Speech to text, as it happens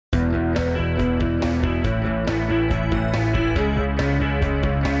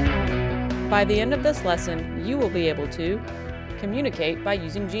By the end of this lesson, you will be able to communicate by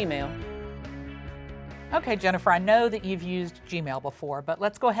using Gmail. Okay, Jennifer, I know that you've used Gmail before, but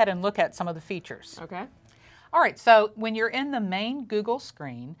let's go ahead and look at some of the features. Okay. All right, so when you're in the main Google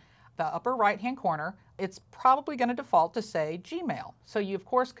screen, the upper right-hand corner, it's probably going to default to say Gmail. So you, of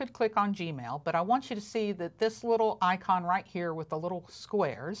course, could click on Gmail, but I want you to see that this little icon right here with the little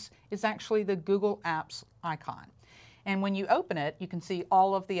squares is actually the Google Apps icon. And when you open it, you can see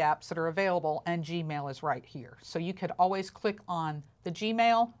all of the apps that are available, and Gmail is right here. So you could always click on the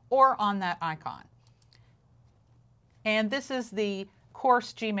Gmail or on that icon. And this is the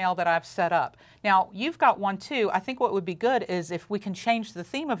course Gmail that I've set up. Now, you've got one too. I think what would be good is if we can change the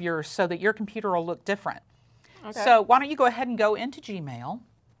theme of yours so that your computer will look different. Okay. So why don't you go ahead and go into Gmail.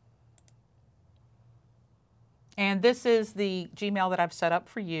 And this is the Gmail that I've set up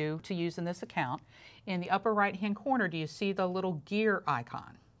for you to use in this account. In the upper right-hand corner, do you see the little gear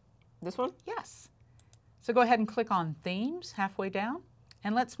icon? This one? Yes. So go ahead and click on Themes halfway down,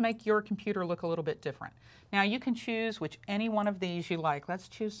 and let's make your computer look a little bit different. Now you can choose which any one of these you like. Let's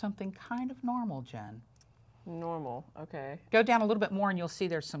choose something kind of normal, Jen. Normal, okay. Go down a little bit more and you'll see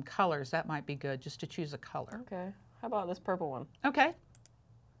there's some colors. That might be good just to choose a color. Okay. How about this purple one? Okay.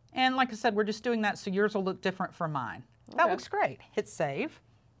 And like I said, we're just doing that so yours will look different from mine. Okay. That looks great. Hit save.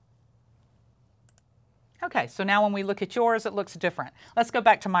 Okay, so now when we look at yours, it looks different. Let's go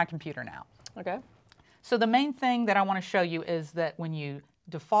back to my computer now. Okay. So the main thing that I want to show you is that when you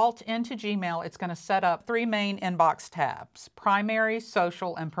default into Gmail, it's going to set up 3 main inbox tabs: primary,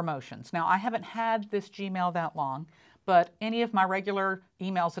 social, and promotions. Now, I haven't had this Gmail that long, but any of my regular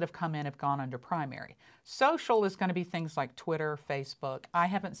emails that have come in have gone under primary. Social is going to be things like Twitter, Facebook. I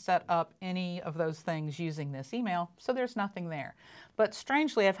haven't set up any of those things using this email, so there's nothing there. But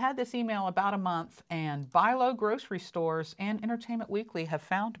strangely, I've had this email about a month, and Buy Low grocery stores and Entertainment Weekly have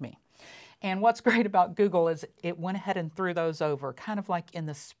found me. And what's great about Google is it went ahead and threw those over, kind of like in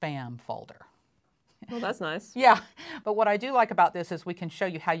the spam folder. Well, that's nice. Yeah, but what I do like about this is we can show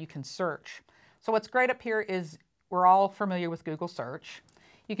you how you can search. So what's great up here is we're all familiar with Google search.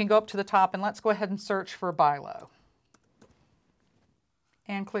 You can go up to the top and let's go ahead and search for Buy Low.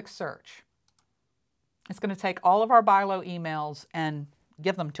 And click search. It's going to take all of our Buy Low emails and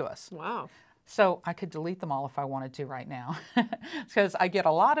give them to us. Wow. So I could delete them all if I wanted to right now because I get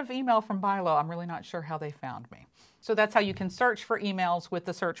a lot of email from Buy Low. I'm really not sure how they found me. So that's how you can search for emails with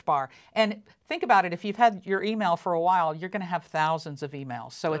the search bar. And think about it, if you've had your email for a while, you're going to have thousands of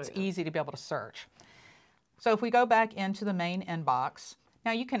emails. So it's easy to be able to search. So if we go back into the main inbox,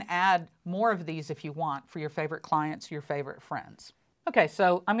 now you can add more of these if you want for your favorite clients, your favorite friends. Okay,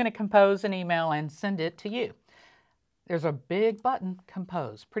 so I'm going to compose an email and send it to you. There's a big button,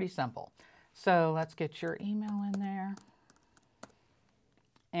 Compose, pretty simple. So let's get your email in there.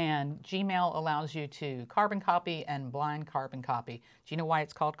 And Gmail allows you to carbon copy and blind carbon copy. Do you know why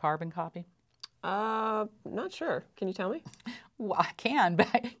it's called carbon copy? Not sure. Can you tell me? Well, I can.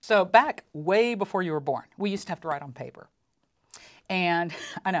 So back way before you were born, we used to have to write on paper. And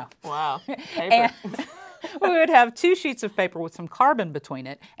I know. Wow. Paper. And we would have 2 sheets of paper with some carbon between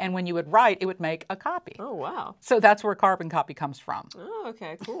it, and when you would write, it would make a copy. Oh, wow. So that's where carbon copy comes from. Oh,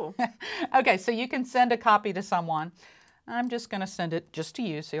 okay, cool. Okay, so you can send a copy to someone. I'm just going to send it just to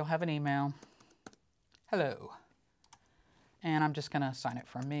you, so you'll have an email. Hello. And I'm just going to sign it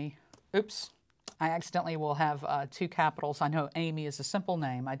from me. Oops. I accidentally will have 2 capitals. I know Amy is a simple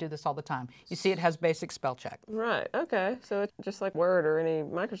name. I do this all the time. You see it has basic spell check. Right, okay. So it's just like Word or any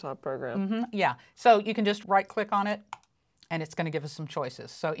Microsoft program. Yeah, so you can just right-click on it, and it's going to give us some choices.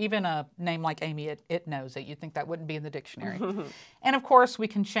 So even a name like Amy, it knows it. You'd think that wouldn't be in the dictionary. And of course, we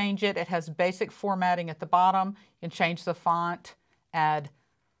can change it. It has basic formatting at the bottom. You can change the font, add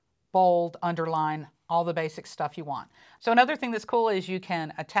bold, underline, all the basic stuff you want. So another thing that's cool is you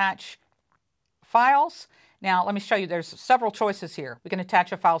can attach files. Now, let me show you. There's several choices here. We can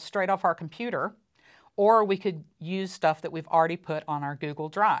attach a file straight off our computer, or we could use stuff that we've already put on our Google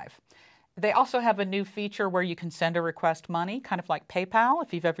Drive. They also have a new feature where you can send or request money, kind of like PayPal,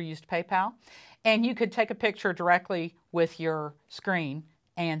 if you've ever used PayPal. And you could take a picture directly with your screen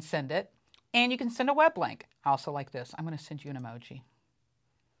and send it. And you can send a web link. I also like this. I'm going to send you an emoji.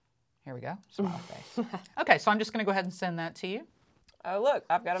 Here we go. Smiley face. Okay, so I'm just going to go ahead and send that to you. Oh, look,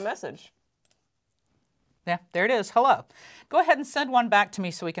 I've got a message. Yeah, there it is. Hello. Go ahead and send one back to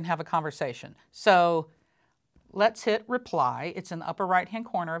me so we can have a conversation. So let's hit reply. It's in the upper right-hand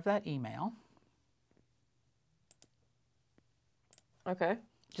corner of that email. Okay.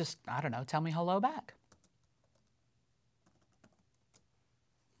 Just, I don't know, tell me hello back.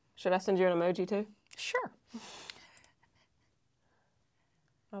 Should I send you an emoji too? Sure.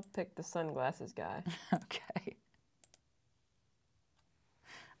 I'll pick the sunglasses guy. Okay.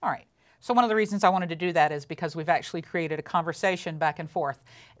 All right. So one of the reasons I wanted to do that is because we've actually created a conversation back and forth.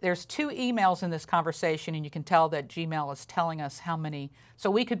 There's 2 emails in this conversation, and you can tell that Gmail is telling us how many.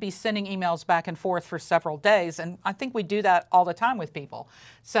 So we could be sending emails back and forth for several days, and I think we do that all the time with people.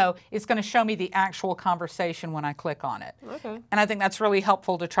 So it's going to show me the actual conversation when I click on it. Okay. And I think that's really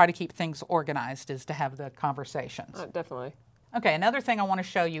helpful to try to keep things organized, is to have the conversations. Definitely. Okay, another thing I want to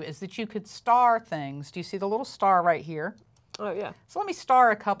show you is that you could star things. Do you see the little star right here? Oh, yeah. So let me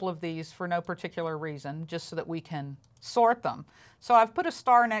star a couple of these for no particular reason, just so that we can sort them. So I've put a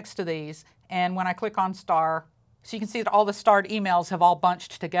star next to these, and when I click on star, so you can see that all the starred emails have all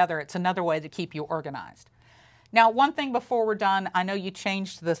bunched together. It's another way to keep you organized. Now, one thing before we're done, I know you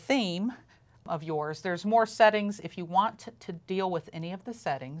changed the theme of yours. There's more settings. If you want to deal with any of the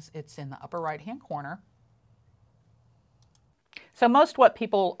settings, it's in the upper right-hand corner. So most what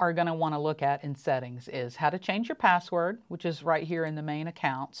people are going to want to look at in settings is how to change your password, which is right here in the main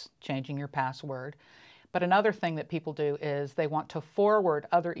accounts, changing your password. But another thing that people do is they want to forward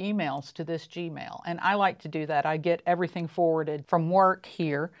other emails to this Gmail. And I like to do that. I get everything forwarded from work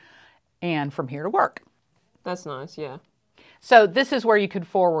here and from here to work. That's nice, yeah. So this is where you could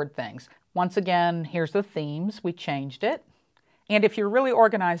forward things. Once again, here's the themes. We changed it. And if you're really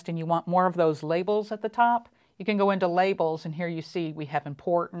organized and you want more of those labels at the top, you can go into labels, and here you see we have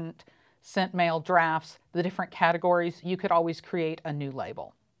important, sent mail, drafts, the different categories. You could always create a new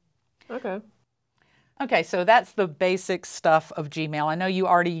label. Okay. Okay, so that's the basic stuff of Gmail. I know you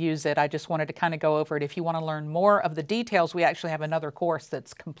already use it. I just wanted to kind of go over it. If you want to learn more of the details, we actually have another course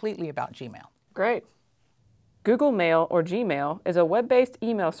that's completely about Gmail. Great. Google Mail, or Gmail, is a web-based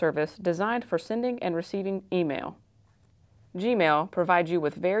email service designed for sending and receiving email. Gmail provides you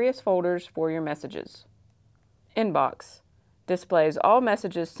with various folders for your messages. Inbox displays all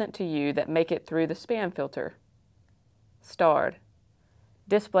messages sent to you that make it through the spam filter. Starred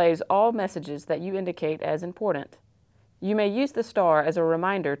displays all messages that you indicate as important. You may use the star as a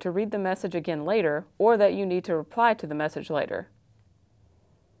reminder to read the message again later, or that you need to reply to the message later.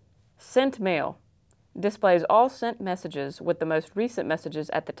 Sent mail displays all sent messages with the most recent messages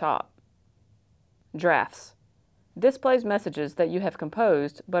at the top. Drafts displays messages that you have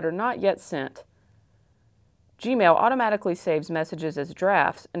composed but are not yet sent. Gmail automatically saves messages as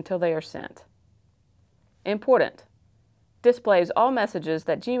drafts until they are sent. Important displays all messages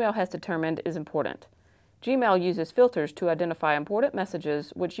that Gmail has determined is important. Gmail uses filters to identify important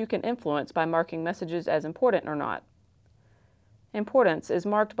messages, which you can influence by marking messages as important or not. Importance is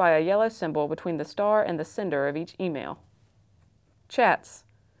marked by a yellow symbol between the star and the sender of each email. Chats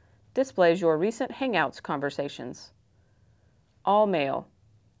displays your recent Hangouts conversations. All mail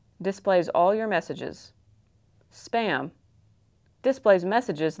displays all your messages. Spam displays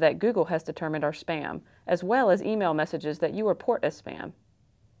messages that Google has determined are spam, as well as email messages that you report as spam.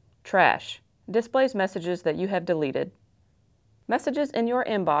 Trash displays messages that you have deleted. Messages in your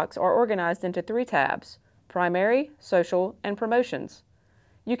inbox are organized into 3 tabs: Primary, Social, and Promotions.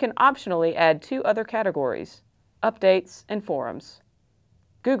 You can optionally add 2 other categories: Updates and Forums.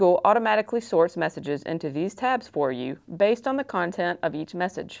 Google automatically sorts messages into these tabs for you based on the content of each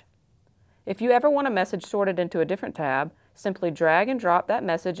message. If you ever want a message sorted into a different tab, simply drag and drop that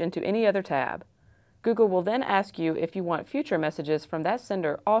message into any other tab. Google will then ask you if you want future messages from that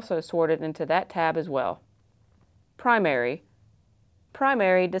sender also sorted into that tab as well. Primary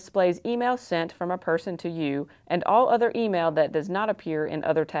displays email sent from a person to you and all other email that does not appear in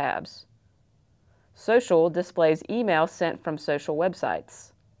other tabs. Social displays email sent from social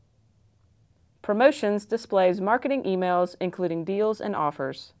websites. Promotions displays marketing emails including deals and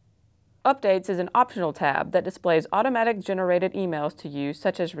offers. Updates is an optional tab that displays automatic generated emails to you,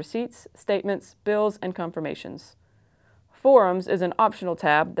 such as receipts, statements, bills, and confirmations. Forums is an optional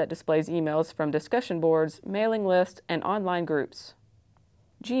tab that displays emails from discussion boards, mailing lists, and online groups.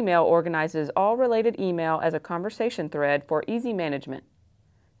 Gmail organizes all related email as a conversation thread for easy management.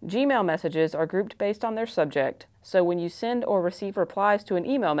 Gmail messages are grouped based on their subject, so when you send or receive replies to an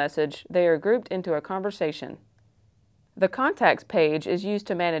email message, they are grouped into a conversation. The Contacts page is used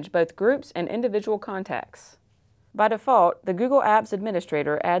to manage both groups and individual contacts. By default, the Google Apps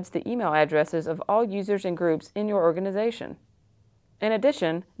Administrator adds the email addresses of all users and groups in your organization. In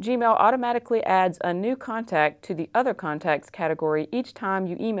addition, Gmail automatically adds a new contact to the Other Contacts category each time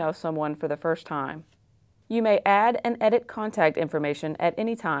you email someone for the first time. You may add and edit contact information at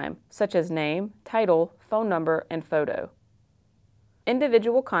any time, such as name, title, phone number, and photo.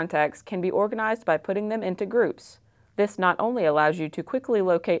 Individual contacts can be organized by putting them into groups. This not only allows you to quickly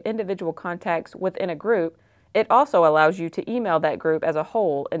locate individual contacts within a group, It also allows you to email that group as a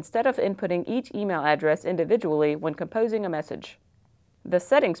whole instead of inputting each email address individually when composing a message. The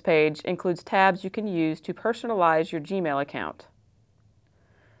Settings page includes tabs you can use to personalize your Gmail account.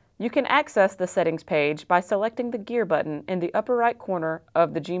 You can access the Settings page by selecting the gear button in the upper right corner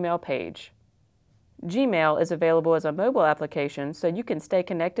of the Gmail page. Gmail is available as a mobile application, so you can stay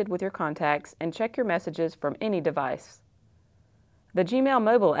connected with your contacts and check your messages from any device. The Gmail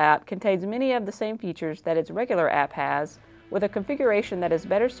mobile app contains many of the same features that its regular app has, with a configuration that is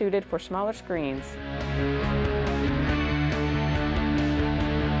better suited for smaller screens.